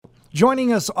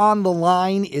Joining us on the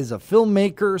line is a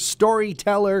filmmaker,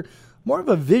 storyteller, more of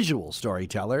a visual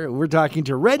storyteller. We're talking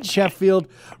to Reg Sheffield.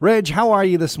 Reg, how are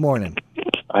you this morning?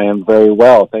 I am very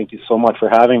well. Thank you so much for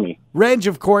having me. Reg,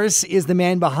 of course, is the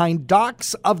man behind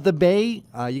Docs of the Bay.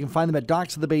 You can find them at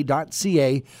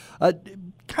docsofthebay.ca.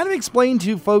 Kind of explain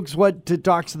to folks what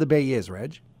Docs of the Bay is,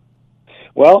 Reg.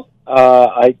 Well,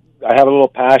 I have a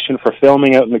little passion for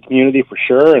filming out in the community for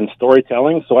sure, and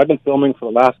storytelling. So I've been filming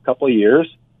for the last couple of years,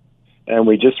 and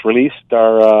we just released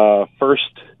our first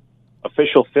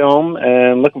official film,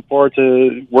 and looking forward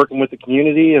to working with the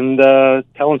community and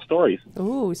telling stories.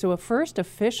 Ooh, so a first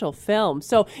official film.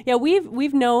 So yeah,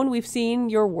 we've seen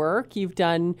your work. You've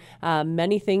done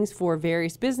many things for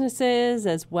various businesses,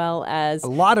 as well as a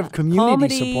lot of community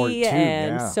comedy support too,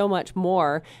 and so much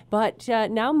more. But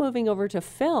now moving over to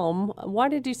film, why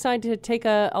did you decide to take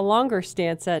a longer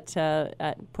stance at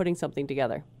putting something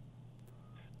together?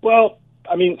 Well,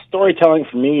 I mean, storytelling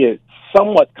for me, it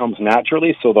somewhat comes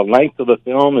naturally, so the length of the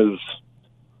film is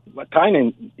kind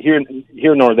of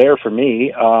here nor there for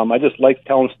me. I just like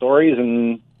telling stories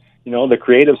and, the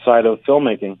creative side of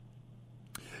filmmaking.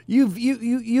 You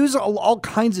use all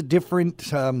kinds of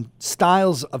different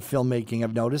styles of filmmaking.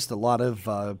 I've noticed a lot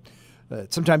of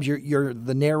sometimes you're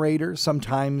the narrator,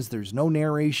 sometimes there's no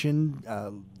narration.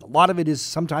 A lot of it is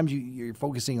sometimes you're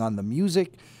focusing on the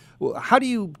music. How do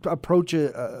you approach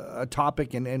a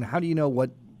topic, and how do you know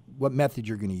what method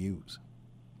you're going to use?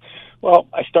 Well,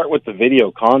 I start with the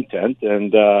video content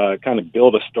and kind of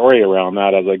build a story around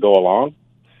that as I go along.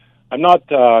 I'm not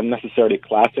necessarily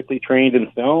classically trained in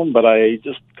film, but I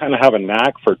just kind of have a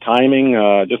knack for timing,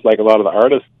 just like a lot of the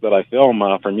artists that I film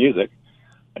for music.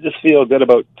 I just feel good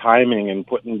about timing and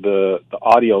putting the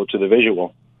audio to the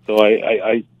visual. So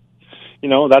I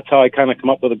that's how I kind of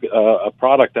come up with a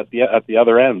product at the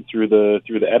other end through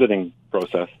the editing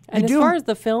process. And as far as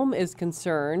the film is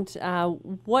concerned,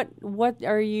 what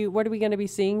are we going to be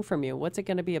seeing from you? What's it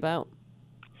going to be about?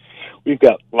 We've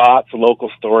got lots of local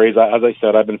stories. As I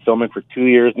said, I've been filming for 2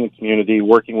 years in the community,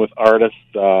 working with artists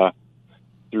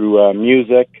through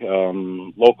music,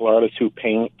 local artists who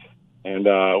paint, and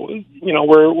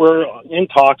we're in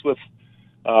talks with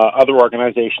other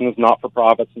organizations,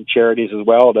 not-for-profits, and charities as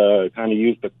well to kind of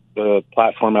use the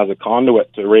platform as a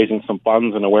conduit to raising some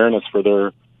funds and awareness for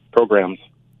their programs.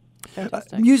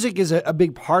 Music is a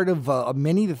big part of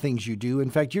many of the things you do. In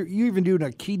fact, you're even doing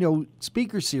a keynote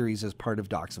speaker series as part of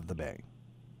Docs of the Bay.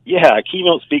 Yeah,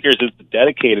 Keynote Speakers is the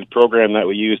dedicated program that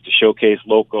we use to showcase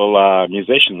local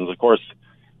musicians. Of course,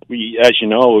 we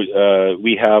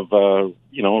have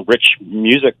rich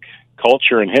music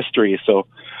culture and history, so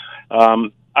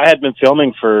I had been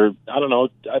filming for, I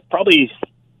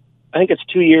think it's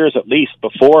 2 years at least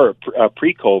before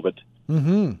pre-COVID.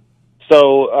 Mm-hmm.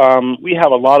 So we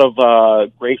have a lot of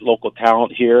great local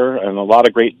talent here and a lot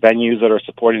of great venues that are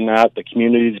supporting that, the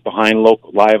communities behind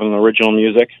local live and original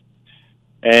music.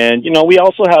 And, we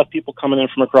also have people coming in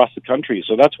from across the country.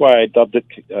 So that's why I dubbed it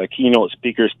Keynote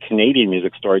Speakers Canadian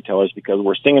Music Storytellers, because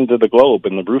we're singing to the globe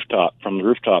from the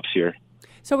rooftops here.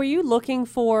 So are you looking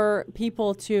for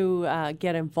people to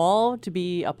get involved, to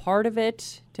be a part of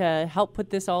it, to help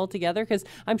put this all together? Because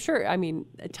I'm sure,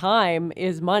 time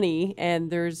is money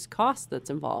and there's cost that's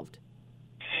involved.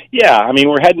 Yeah,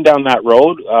 we're heading down that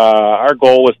road. Our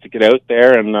goal was to get out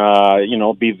there and,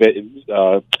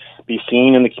 be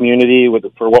seen in the community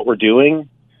for what we're doing.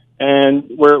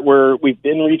 And we've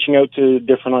been reaching out to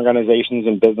different organizations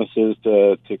and businesses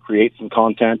to create some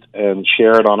content and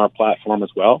share it on our platform as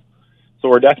well. So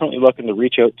we're definitely looking to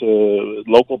reach out to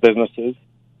local businesses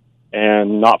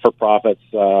and not-for-profits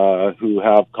who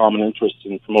have common interests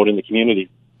in promoting the community.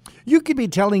 You could be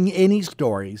telling any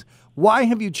stories. Why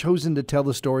have you chosen to tell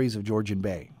the stories of Georgian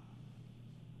Bay?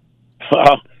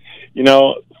 Well,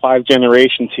 5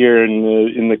 generations here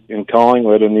in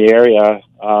Collingwood, in the area.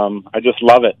 I just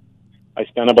love it. I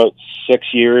spent about 6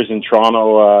 years in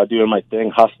Toronto doing my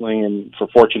thing, hustling for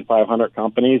Fortune 500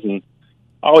 companies, and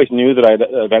I always knew that I'd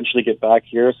eventually get back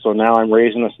here, so now I'm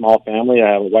raising a small family.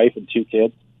 I have a wife and 2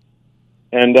 kids,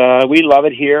 and we love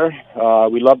it here.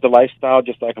 We love the lifestyle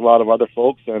just like a lot of other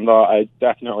folks, and I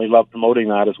definitely love promoting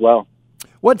that as well.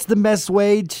 What's the best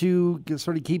way to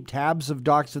sort of keep tabs of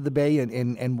Docs of the Bay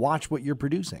and watch what you're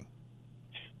producing?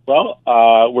 Well,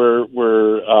 we're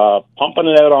pumping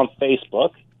it out on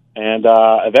Facebook, and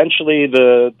eventually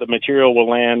the material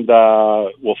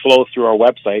will flow through our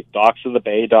website,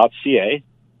 docsofthebay.ca.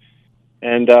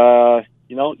 And,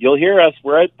 you'll hear us.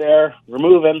 We're out there. We're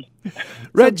moving.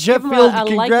 Reg Sheffield,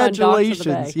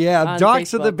 congratulations. Like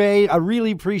Docs of the Bay. I really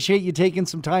appreciate you taking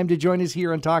some time to join us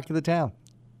here on Talk of the Town.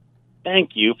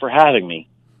 Thank you for having me.